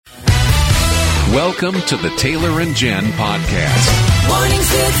Welcome to the Taylor and Jen podcast. Mornings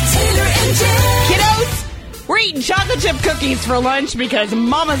with Taylor and Jen. Kiddos, we're eating chocolate chip cookies for lunch because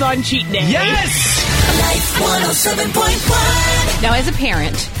Mama's on cheat day. Yes! Life 107.1. Now, as a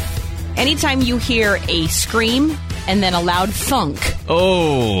parent, anytime you hear a scream and then a loud thunk.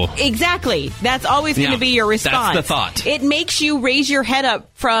 Oh. Exactly. That's always going to be your response. That's the thought. It makes you raise your head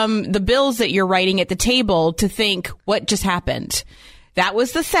up from the bills that you're writing at the table to think, what just happened? That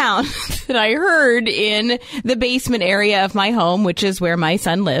was the sound that I heard in the basement area of my home, which is where my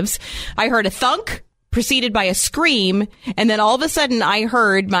son lives. I heard a thunk preceded by a scream, and then all of a sudden I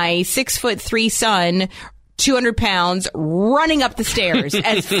heard my 6'3" son, 200 pounds, running up the stairs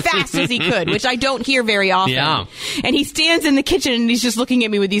as fast as he could, which I don't hear very often. Yeah. And he stands in the kitchen and he's just looking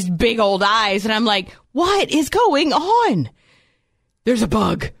at me with these big old eyes, and I'm like, what is going on? There's a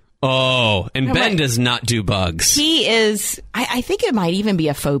bug. Oh, and I'm Ben like, does not do bugs. He is, I think it might even be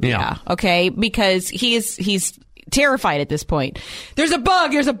a phobia, okay? Because he's terrified at this point. There's a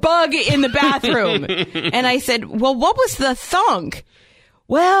bug in the bathroom. And I said, well, what was the thunk?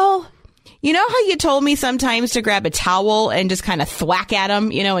 Well, you know how you told me sometimes to grab a towel and just kind of thwack at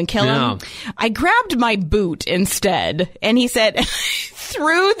him, and kill him? I grabbed my boot instead. And he said,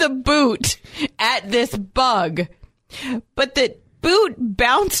 threw the boot at this bug. But the boot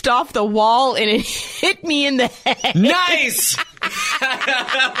bounced off the wall and it hit me in the head. Nice!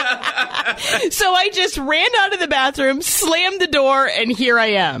 So I just ran out of the bathroom, slammed the door, and here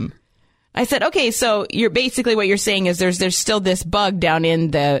I am. I said, okay, so you're basically what you're saying is there's still this bug down in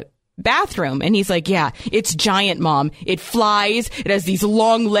the bathroom. And he's like, yeah, it's giant, Mom. It flies. It has these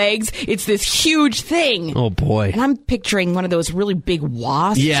long legs. It's this huge thing. Oh, boy. And I'm picturing one of those really big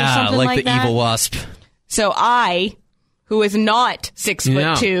wasps or something like the that. evil wasp. So I, who is not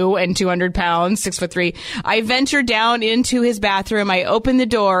 6'2" and 200 pounds, 6'3", I venture down into his bathroom. I open the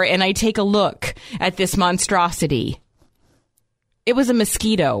door and I take a look at this monstrosity. It was a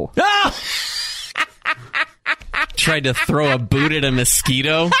mosquito. Ah! Tried to throw a boot at a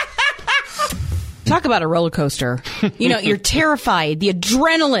mosquito. Talk about a roller coaster. You're terrified. The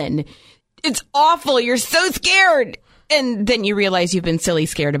adrenaline. It's awful. You're so scared. And then you realize you've been silly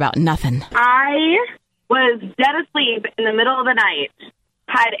scared about nothing. I was dead asleep in the middle of the night,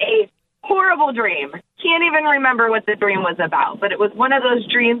 had a horrible dream. Can't even remember what the dream was about, but it was one of those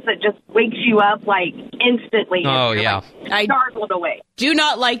dreams that just wakes you up like instantly. Oh, yeah. Like, startled away. Do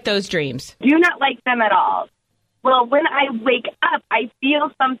not like those dreams. Do not like them at all. Well, when I wake up, I feel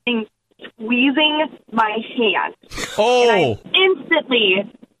something squeezing my hand. Oh. And I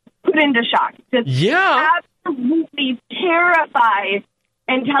instantly put into shock. Just absolutely terrified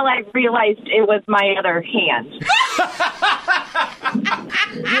until I realized it was my other hand.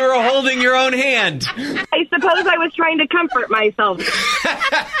 You were holding your own hand. I suppose I was trying to comfort myself.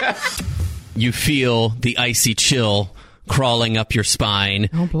 You feel the icy chill crawling up your spine.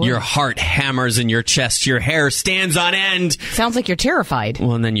 Oh, boy. Your heart hammers in your chest. Your hair stands on end. Sounds like you're terrified.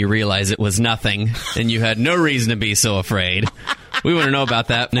 Well, and then you realize it was nothing, and you had no reason to be so afraid. We want to know about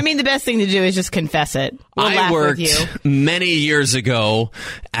that. I mean, the best thing to do is just confess it. We'll laugh worked with you. many years ago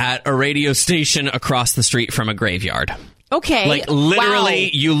at a radio station across the street from a graveyard. Okay. Like, literally, wow.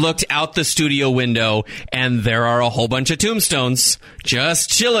 You looked out the studio window, and there are a whole bunch of tombstones just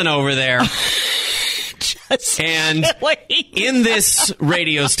chilling over there. And in this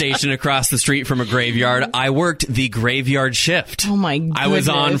radio station across the street from a graveyard, I worked the graveyard shift. Oh, my goodness. I was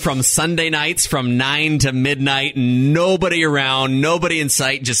on from Sunday nights from 9 to midnight. Nobody around, nobody in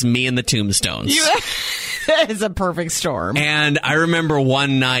sight, just me and the tombstones. That is a perfect storm. And I remember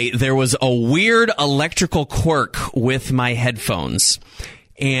one night there was a weird electrical quirk with my headphones.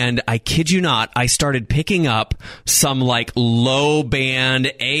 And I kid you not, I started picking up some like low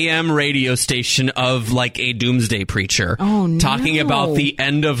band AM radio station of like a doomsday preacher. Oh, no. Talking about the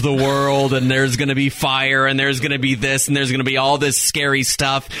end of the world, and there's going to be fire, and there's going to be this, and there's going to be all this scary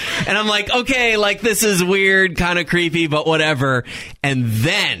stuff. And I'm like, okay, like this is weird, kind of creepy, but whatever. And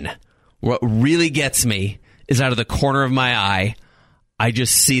then what really gets me is out of the corner of my eye, I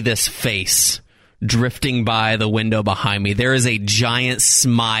just see this face drifting by the window behind me. There is a giant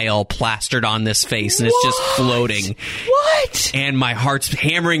smile plastered on this face, and it's just floating. What? And my heart's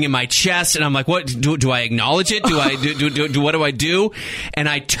hammering in my chest, and I'm like, "What? Do I acknowledge it? Do I do? What do I do?" And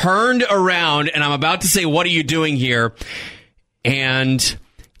I turned around, and I'm about to say, "What are you doing here?" And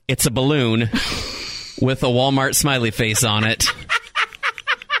it's a balloon with a Walmart smiley face on it.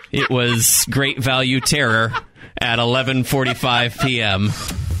 It was Great Value Terror at 11:45 p.m.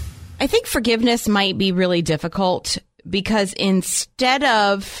 I think forgiveness might be really difficult because instead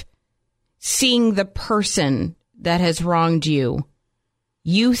of seeing the person that has wronged you,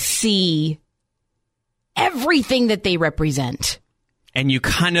 you see everything that they represent. And you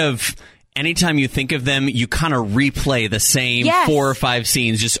kind of, anytime you think of them, you kind of replay the same 4 or 5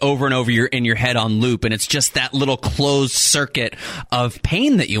 scenes just over and over in your head on loop. And it's just that little closed circuit of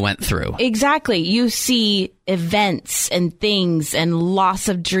pain that you went through. Exactly. You see events and things and loss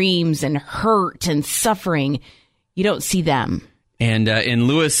of dreams and hurt and suffering. You don't see them. And in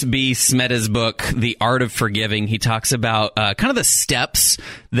Louis B. Smetta's book, The Art of Forgiving, he talks about kind of the steps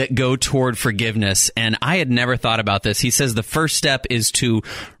that go toward forgiveness. And I had never thought about this. He says the first step is to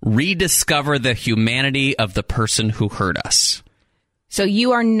rediscover the humanity of the person who hurt us. So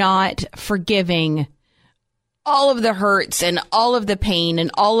you are not forgiving all of the hurts and all of the pain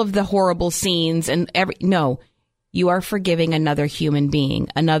and all of the horrible scenes and no, you are forgiving another human being,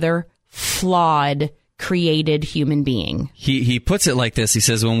 another flawed created human being. He puts it like this. He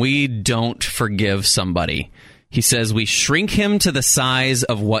says, when we don't forgive somebody, he says we shrink him to the size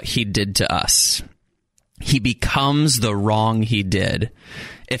of what he did to us. He becomes the wrong he did.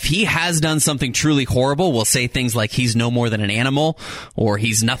 If he has done something truly horrible, we'll say things like he's no more than an animal or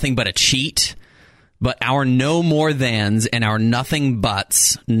he's nothing but a cheat. But our no more thans and our nothing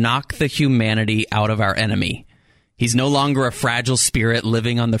buts knock the humanity out of our enemy. He's no longer a fragile spirit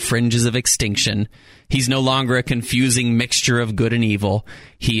living on the fringes of extinction. He's no longer a confusing mixture of good and evil.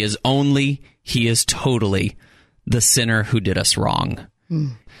 He is totally the sinner who did us wrong.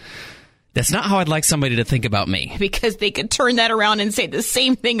 That's not how I'd like somebody to think about me. Because they could turn that around and say the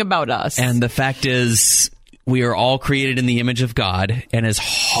same thing about us. And the fact is, we are all created in the image of God, and as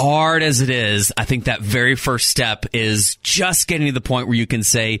hard as it is, I think that very first step is just getting to the point where you can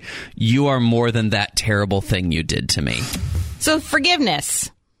say, you are more than that terrible thing you did to me. So forgiveness,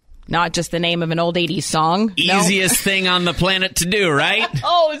 not just the name of an old 80s song. Easiest thing on the planet to do, right?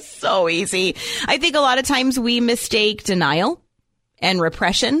 Oh, so easy. I think a lot of times we mistake denial and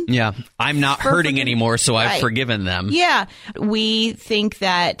repression. Yeah, I'm not hurting anymore, so I've forgiven them. Yeah, we think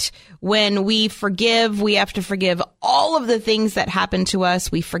that when we forgive, we have to forgive all of the things that happen to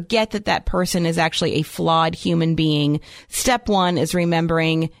us. We forget that that person is actually a flawed human being. Step one is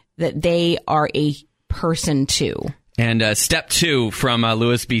remembering that they are a person too. And step 2 from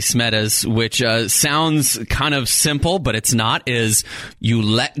Louis B. Smetta's, which sounds kind of simple, but it's not, is you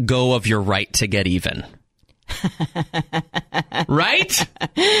let go of your right to get even. Right?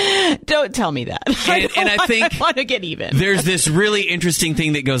 Don't tell me that. I think I want to get even. There's this really interesting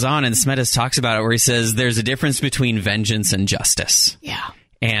thing that goes on, and Smetta's talks about it, where he says there's a difference between vengeance and justice. Yeah.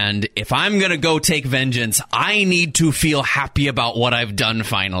 And if I'm going to go take vengeance, I need to feel happy about what I've done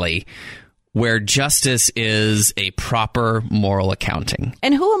finally. Where justice is a proper moral accounting.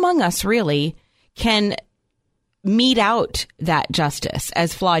 And who among us really can mete out that justice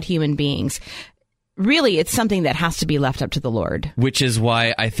as flawed human beings? Really, it's something that has to be left up to the Lord. Which is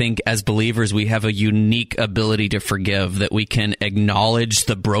why I think as believers, we have a unique ability to forgive, that we can acknowledge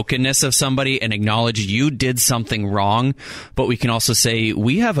the brokenness of somebody and acknowledge you did something wrong. But we can also say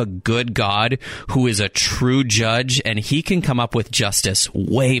we have a good God who is a true judge, and he can come up with justice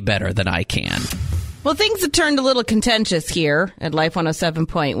way better than I can. Well, things have turned a little contentious here at Life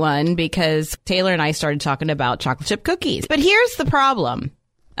 107.1 because Taylor and I started talking about chocolate chip cookies. But here's the problem.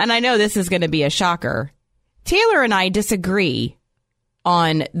 And I know this is going to be a shocker. Taylor and I disagree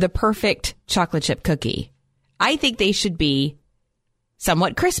on the perfect chocolate chip cookie. I think they should be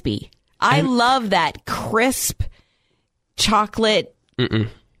somewhat crispy. I love that crisp chocolate,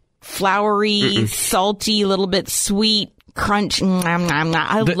 floury, salty, little bit sweet crunch.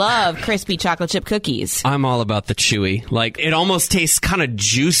 I love crispy chocolate chip cookies. I'm all about the chewy. Like, it almost tastes kind of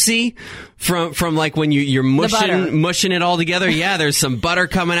juicy from like when you're mushing it all together. Yeah, there's some butter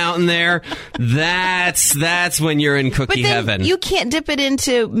coming out in there. That's when you're in cookie heaven. You can't dip it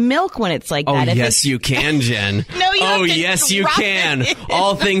into milk when it's like that. Oh, yes, you can, Jen. No, you Oh, yes, you can.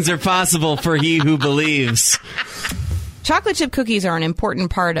 All things are possible for he who believes. Chocolate chip cookies are an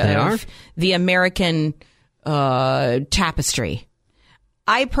important part of the American tapestry.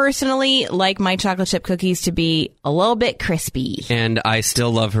 I personally like my chocolate chip cookies to be a little bit crispy. And I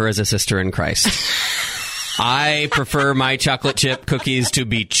still love her as a sister in Christ. I prefer my chocolate chip cookies to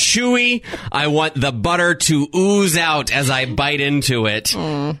be chewy. I want the butter to ooze out as I bite into it.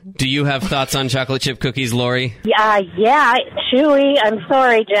 Do you have thoughts on chocolate chip cookies, Lori? Yeah, chewy. I'm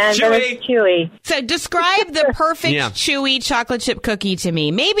sorry, Jen, but it's chewy. So describe the perfect chewy chocolate chip cookie to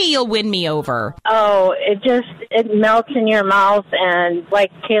me. Maybe you'll win me over. Oh, it melts in your mouth, and like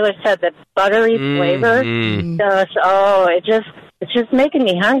Taylor said, the buttery flavor. It's just making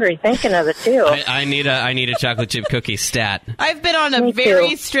me hungry thinking of it, too. I need a chocolate chip cookie stat. I've been on a Me very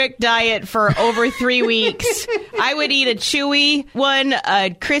too. strict diet for over 3 weeks. I would eat a chewy one,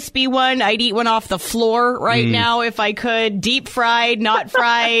 a crispy one. I'd eat one off the floor right now if I could. Deep fried, not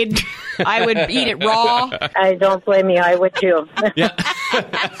fried. I would eat it raw. I don't blame you. I would, too.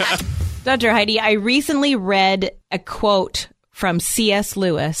 Dr. Heidi, I recently read a quote from C.S.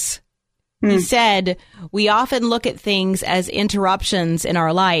 Lewis. He said, "We often look at things as interruptions in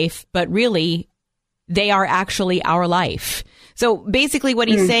our life, but really, they are actually our life." So basically what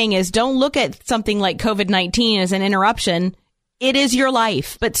he's saying is, don't look at something like COVID-19 as an interruption. It is your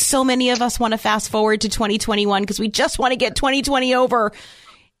life. But so many of us want to fast forward to 2021 because we just want to get 2020 over.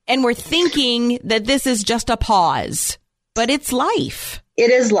 And we're thinking that this is just a pause, but it's life.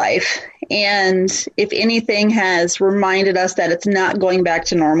 It is life. And if anything has reminded us that it's not going back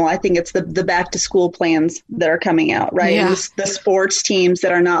to normal, I think it's the back to school plans that are coming out, right? Yeah. And the sports teams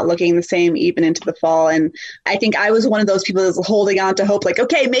that are not looking the same even into the fall. And I think I was one of those people that was holding on to hope, like,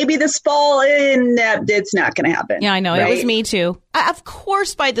 okay, maybe this fall, it's not going to happen. Yeah, I know. Right? It was me too. Of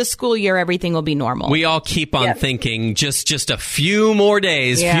course, by the school year, everything will be normal. We all keep on thinking just a few more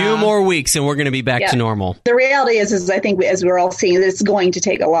days, few more weeks, and we're going to be back to normal. The reality is I think as we're all seeing, it's going to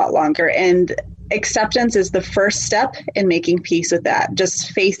take a lot longer. And acceptance is the first step in making peace with that.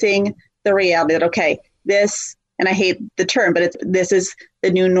 Just facing the reality that, okay, this, and I hate the term, but this is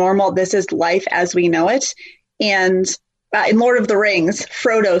the new normal. This is life as we know it. And in Lord of the Rings,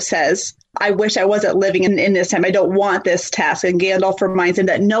 Frodo says, I wish I wasn't living in this time. I don't want this task. And Gandalf reminds him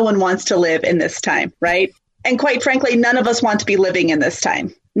that no one wants to live in this time, right? And quite frankly, none of us want to be living in this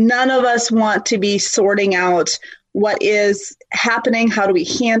time. None of us want to be sorting out what is happening. How do we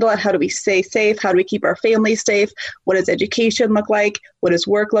handle it? How do we stay safe? How do we keep our families safe? What does education look like? What does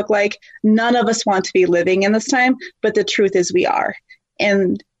work look like? None of us want to be living in this time, but the truth is we are.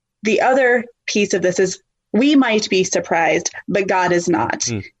 And the other piece of this is we might be surprised, but God is not.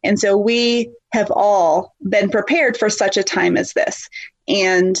 And so we have all been prepared for such a time as this.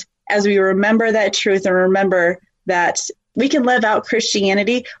 And as we remember that truth and remember that we can live out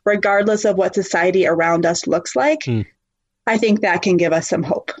Christianity regardless of what society around us looks like, I think that can give us some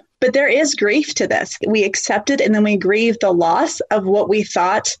hope. But there is grief to this. We accept it and then we grieve the loss of what we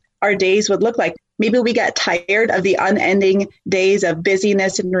thought our days would look like. Maybe we got tired of the unending days of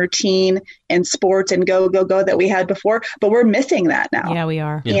busyness and routine and sports and go that we had before, but we're missing that now. Yeah, we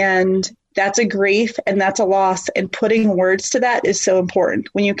are. And that's a grief and that's a loss. And putting words to that is so important.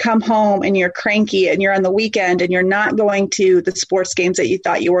 When you come home and you're cranky and you're on the weekend and you're not going to the sports games that you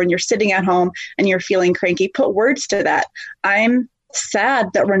thought you were and you're sitting at home and you're feeling cranky, put words to that. I'm sad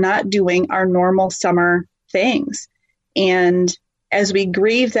that we're not doing our normal summer things. And as we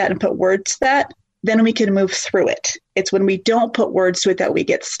grieve that and put words to that, then we can move through it. It's when we don't put words to it that we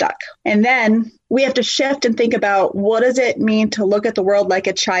get stuck. And then we have to shift and think about what does it mean to look at the world like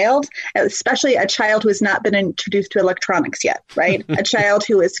a child, especially a child who has not been introduced to electronics yet, right? A child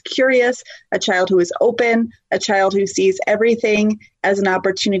who is curious, a child who is open, a child who sees everything as an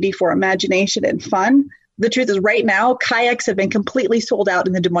opportunity for imagination and fun. The truth is right now, kayaks have been completely sold out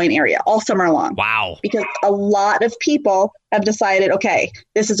in the Des Moines area all summer long. Wow. Because a lot of people have decided, okay,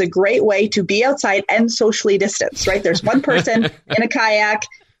 this is a great way to be outside and socially distance, right? There's one person in a kayak,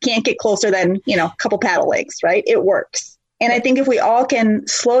 can't get closer than, a couple paddle legs, right? It works. And I think if we all can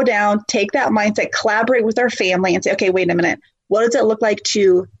slow down, take that mindset, collaborate with our family and say, okay, wait a minute, what does it look like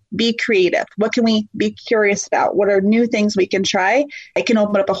to be creative? What can we be curious about? What are new things we can try? It can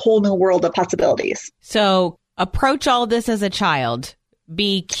open up a whole new world of possibilities. So approach all this as a child.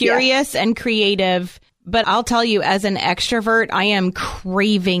 Be curious and creative. But I'll tell you, as an extrovert, I am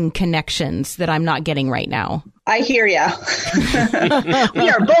craving connections that I'm not getting right now. I hear ya. We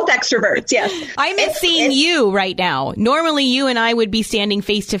are both extroverts, yes. I miss seeing you right now. Normally, you and I would be standing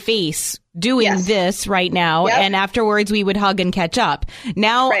face to face doing this right now. Yep. And afterwards, we would hug and catch up.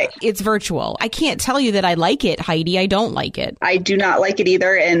 Now it's virtual. I can't tell you that I like it, Heidi. I don't like it. I do not like it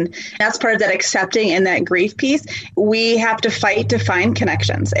either. And that's part of that accepting and that grief piece. We have to fight to find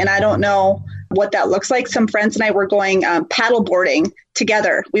connections. And I don't know what that looks like. Some friends and I were going paddle boarding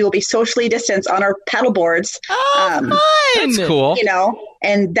together. We will be socially distanced on our paddle boards. Fun! That's cool.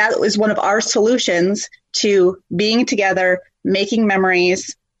 And that was one of our solutions to being together, making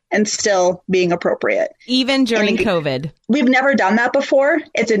memories, and still being appropriate. Even during COVID. We've never done that before.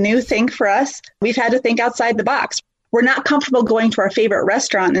 It's a new thing for us. We've had to think outside the box. We're not comfortable going to our favorite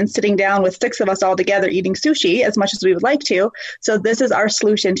restaurant and sitting down with 6 of us all together eating sushi as much as we would like to. So this is our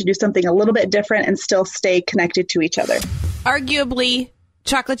solution to do something a little bit different and still stay connected to each other. Arguably,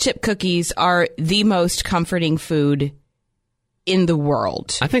 chocolate chip cookies are the most comforting food in the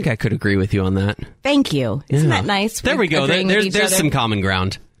world. I think I could agree with you on that. Thank you. Isn't that nice? There we go. There's some common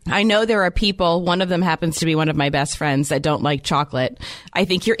ground. I know there are people, one of them happens to be one of my best friends, that don't like chocolate. I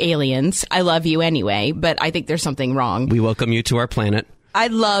think you're aliens. I love you anyway, but I think there's something wrong. We welcome you to our planet. I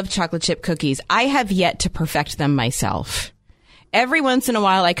love chocolate chip cookies. I have yet to perfect them myself. Every once in a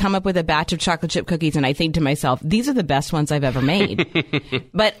while, I come up with a batch of chocolate chip cookies and I think to myself, these are the best ones I've ever made.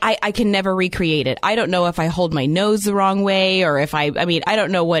 But I can never recreate it. I don't know if I hold my nose the wrong way or if I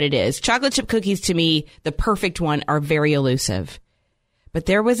don't know what it is. Chocolate chip cookies, to me, the perfect one, are very elusive. But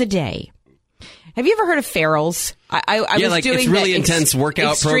there was a day. Have you ever heard of Farrell's? I was doing it's really intense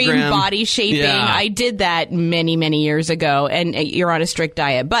workout extreme program. Body shaping. Yeah. I did that many, many years ago, and you're on a strict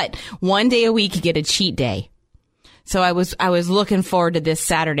diet. But one day a week, you get a cheat day. So I was looking forward to this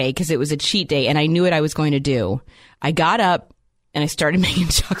Saturday because it was a cheat day, and I knew what I was going to do. I got up and I started making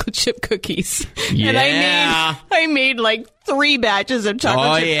chocolate chip cookies. Yeah. And I made like 3 batches of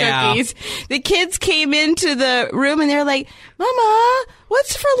chocolate chip cookies. The kids came into the room and they're like, "Mama,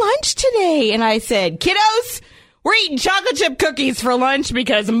 what's for lunch today?" And I said, "Kiddos, we're eating chocolate chip cookies for lunch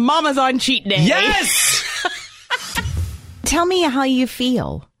because Mama's on cheat day." Yes! Tell me how you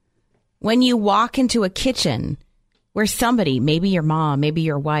feel when you walk into a kitchen where somebody, maybe your mom, maybe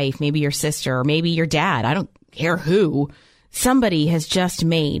your wife, maybe your sister, or maybe your dad, I don't care who, somebody has just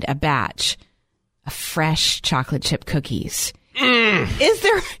made a batch of fresh chocolate chip cookies. Is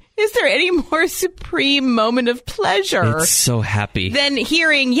there any more supreme moment of pleasure? It's so happy. Than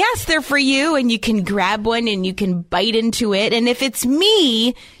hearing, yes, they're for you, and you can grab one and you can bite into it. And if it's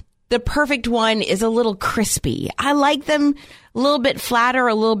me, the perfect one is a little crispy. I like them a little bit flatter,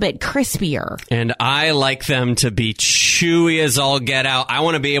 a little bit crispier. And I like them to be chewy as all get out. I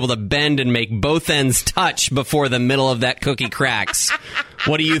want to be able to bend and make both ends touch before the middle of that cookie cracks.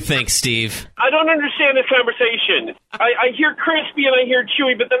 What do you think, Steve? I don't understand this conversation. I hear crispy and I hear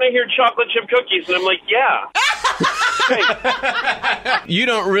chewy, but then I hear chocolate chip cookies, and I'm like, yeah. You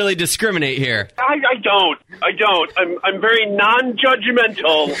don't really discriminate here. I don't. I'm very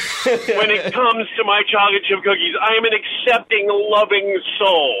non-judgmental when it comes to my chocolate chip cookies. I am an accepting, loving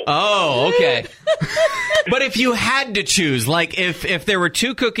soul. Oh, okay. But if you had to choose, like if there were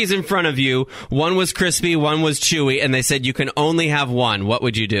 2 cookies in front of you, one was crispy, one was chewy, and they said you can only have one, what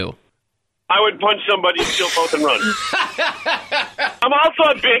would you do? I would punch somebody, steal both, and run. I'm also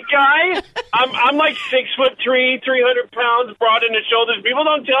a big guy. I'm like 6'3", 300 pounds, broad in the shoulders. People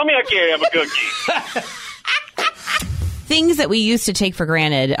don't tell me I can't have a cookie. Things that we used to take for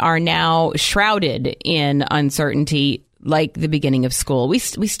granted are now shrouded in uncertainty, like the beginning of school. We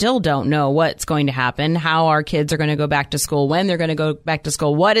still don't know what's going to happen, how our kids are going to go back to school, when they're going to go back to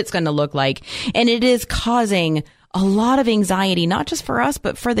school, what it's going to look like. And it is causing a lot of anxiety, not just for us,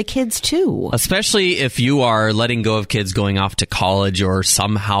 but for the kids too. Especially if you are letting go of kids going off to college or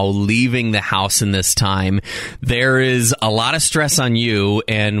somehow leaving the house in this time. There is a lot of stress on you.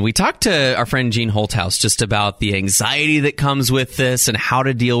 And we talked to our friend Jean Holthouse just about the anxiety that comes with this and how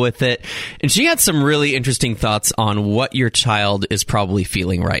to deal with it. And she had some really interesting thoughts on what your child is probably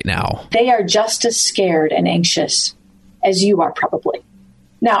feeling right now. They are just as scared and anxious as you are probably.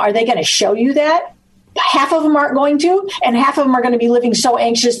 Now, are they going to show you that? Half of them aren't going to, and half of them are going to be living so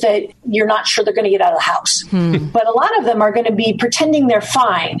anxious that you're not sure they're going to get out of the house. But a lot of them are going to be pretending they're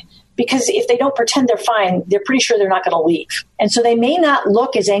fine, because if they don't pretend they're fine, they're pretty sure they're not going to leave. And so they may not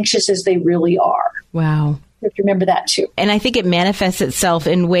look as anxious as they really are. Wow. You have to remember that too. And I think it manifests itself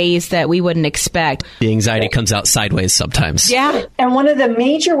in ways that we wouldn't expect. The anxiety comes out sideways sometimes. Yeah. And one of the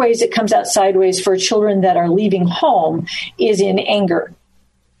major ways it comes out sideways for children that are leaving home is in anger.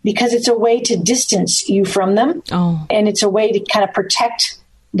 Because it's a way to distance you from them. Oh. And it's a way to kind of protect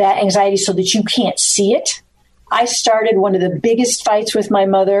that anxiety so that you can't see it. I started one of the biggest fights with my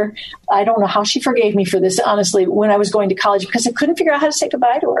mother. I don't know how she forgave me for this, honestly, when I was going to college, because I couldn't figure out how to say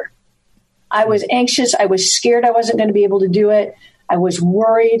goodbye to her. I was anxious. I was scared I wasn't going to be able to do it. I was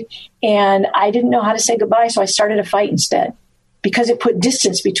worried, and I didn't know how to say goodbye, so I started a fight instead, because it put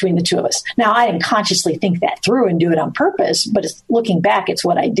distance between the two of us. Now, I didn't consciously think that through and do it on purpose, but looking back, it's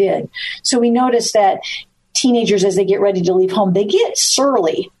what I did. So we noticed that teenagers, as they get ready to leave home, they get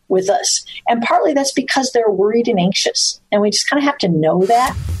surly with us. And partly that's because they're worried and anxious. And we just kind of have to know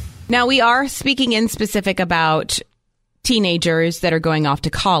that. Now, we are speaking in specific about teenagers that are going off to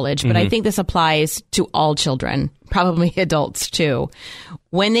college, but I think this applies to all children, probably adults too.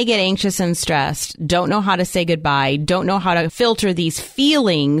 When they get anxious and stressed, don't know how to say goodbye, don't know how to filter these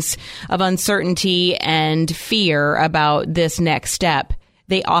feelings of uncertainty and fear about this next step,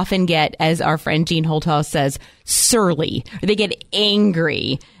 they often get, as our friend Jean Holthouse says, surly. They get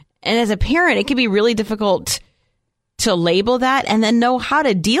angry. And as a parent, it can be really difficult to label that and then know how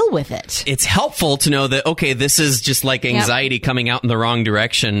to deal with it. It's helpful to know that, okay, this is just like anxiety coming out in the wrong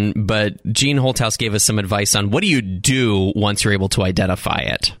direction. But Jean Holthouse gave us some advice on what do you do once you're able to identify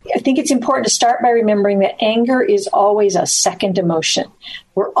it? I think it's important to start by remembering that anger is always a second emotion.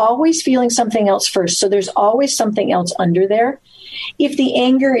 We're always feeling something else first, so there's always something else under there. If the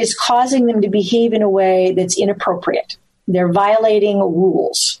anger is causing them to behave in a way that's inappropriate, they're violating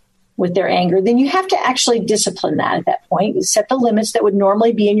rules with their anger, then you have to actually discipline that at that point. Set the limits that would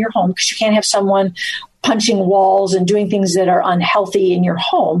normally be in your home, because you can't have someone punching walls and doing things that are unhealthy in your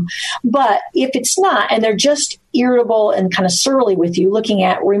home. But if it's not, and they're just irritable and kind of surly with you, looking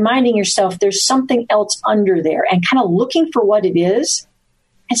at, reminding yourself there's something else under there and kind of looking for what it is.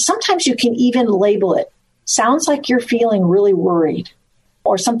 And sometimes you can even label it. Sounds like you're feeling really worried,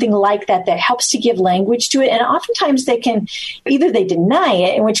 or something like that, that helps to give language to it. And oftentimes they can, either they deny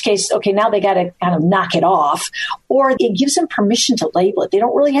it, in which case, okay, now they got to kind of knock it off, or it gives them permission to label it. They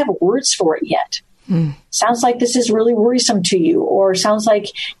don't really have words for it yet. Sounds like this is really worrisome to you, or sounds like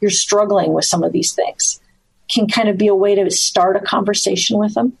you're struggling with some of these things. Can kind of be a way to start a conversation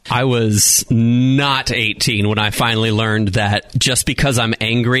with them. I was not 18 when I finally learned that just because I'm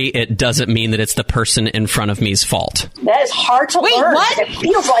angry, it doesn't mean that it's the person in front of me's fault. That is hard to learn. What? It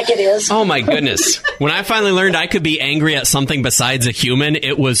feels like it is. Oh, my goodness. When I finally learned I could be angry at something besides a human,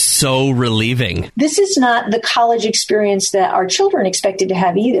 it was so relieving. This is not the college experience that our children expected to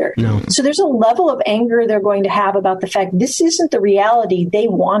have either. No. So there's a level of anger they're going to have about the fact this isn't the reality they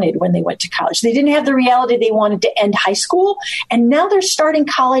wanted when they went to college. They didn't have the reality they wanted to end high school, and now they're starting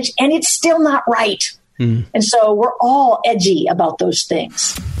college, and it's still not right. And so we're all edgy about those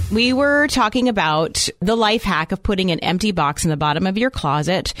things. We were talking about the life hack of putting an empty box in the bottom of your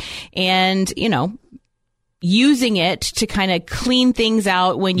closet and, using it to kind of clean things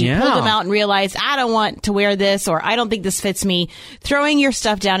out when you pull them out and realize, I don't want to wear this, or I don't think this fits me. Throwing your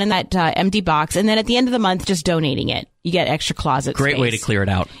stuff down in that empty box, and then at the end of the month, just donating it. You get extra closet space. Great way to clear it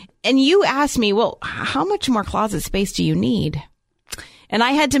out. And you asked me, well, how much more closet space do you need? And I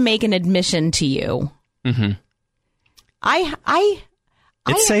had to make an admission to you. Mm-hmm.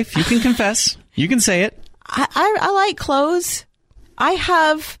 It's safe. You can confess. You can say it. I like clothes. I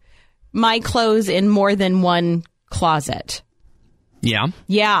have my clothes in more than one closet. Yeah?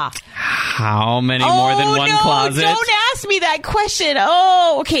 Yeah. How many more than one closet? Don't ask me that question.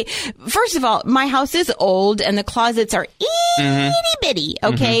 Oh, okay. First of all, my house is old and the closets are itty bitty.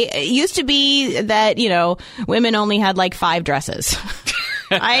 Okay. It used to be that, women only had like 5 dresses.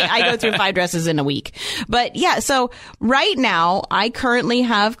 I go through 5 dresses in a week. But yeah, so right now I currently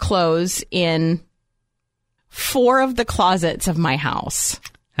have clothes in 4 of the closets of my house.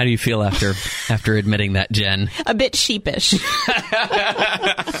 How do you feel after admitting that, Jen? A bit sheepish.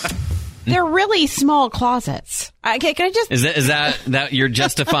 They're really small closets. Okay, can I just... Is that your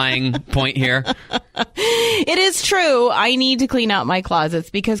justifying point here? It is true. I need to clean out my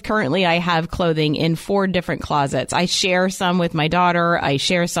closets because currently I have clothing in 4 different closets. I share some with my daughter. I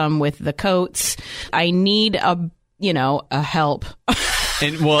share some with the coats. I need a help.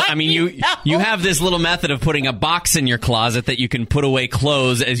 And, well, I mean, you have this little method of putting a box in your closet that you can put away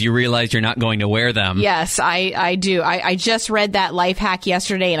clothes as you realize you're not going to wear them. Yes, I do. I just read that life hack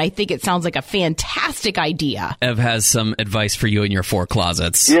yesterday, and I think it sounds like a fantastic idea. Ev has some advice for you in your 4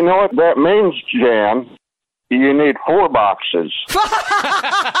 closets. You know what that means, Jan? You need 4 boxes.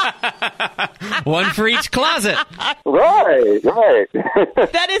 One for each closet. Right.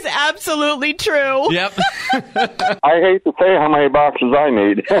 That is absolutely true. Yep. I hate to say how many boxes I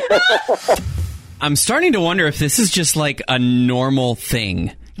need. I'm starting to wonder if this is just like a normal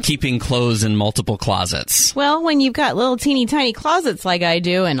thing, keeping clothes in multiple closets. Well, when you've got little teeny tiny closets like I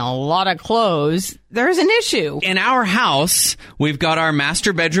do and a lot of clothes, there's an issue. In our house, we've got our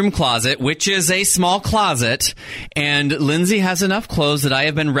master bedroom closet, which is a small closet, and Lindsay has enough clothes that I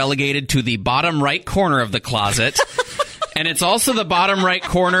have been relegated to the bottom right corner of the closet. And it's also the bottom right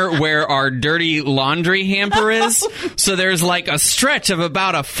corner where our dirty laundry hamper is. So there's like a stretch of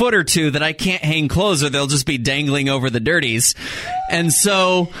about a foot or 2 that I can't hang clothes or they'll just be dangling over the dirties. And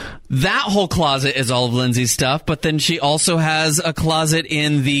so that whole closet is all of Lindsay's stuff. But then she also has a closet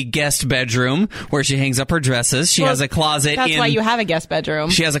in the guest bedroom where she hangs up her dresses. She has a closet That's why you have a guest bedroom.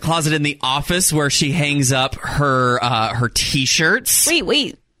 She has a closet in the office where she hangs up her T-shirts.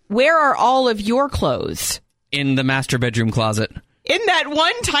 Wait. Where are all of your clothes? In the master bedroom closet. In that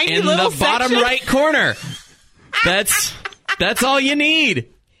one tiny little section? In the bottom right corner. That's all you need.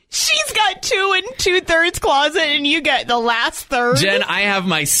 She's got 2 2/3 closet, and you got the last third. Jen, I have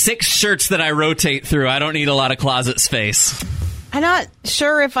my 6 shirts that I rotate through. I don't need a lot of closet space. I'm not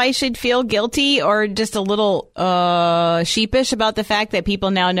sure if I should feel guilty or just a little sheepish about the fact that people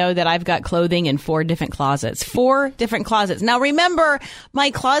now know that I've got clothing in 4 different closets. 4 different closets. Now, remember,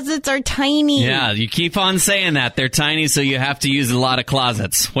 my closets are tiny. Yeah, you keep on saying that. They're tiny, so you have to use a lot of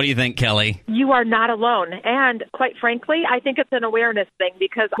closets. What do you think, Kelly? You are not alone. And quite frankly, I think it's an awareness thing,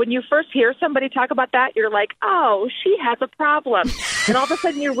 because when you first hear somebody talk about that, you're like, oh, she has a problem. And all of a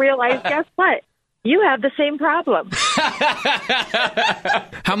sudden you realize, guess what? You have the same problem.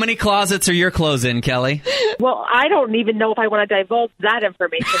 How many closets are your clothes in, Kelly? Well, I don't even know if I want to divulge that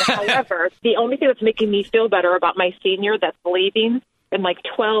information. However, the only thing that's making me feel better about my senior that's leaving in like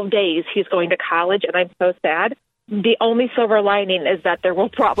 12 days, he's going to college, and I'm so sad. The only silver lining is that there will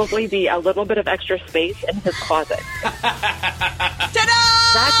probably be a little bit of extra space in his closet. Ta-da!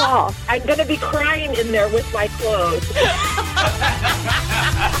 That's all. I'm going to be crying in there with my clothes.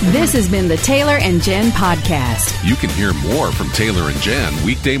 This has been the Taylor and Jen podcast. You can hear more from Taylor and Jen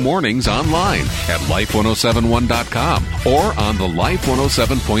weekday mornings online at life1071.com or on the Life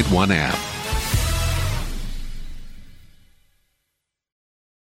 107.1 app.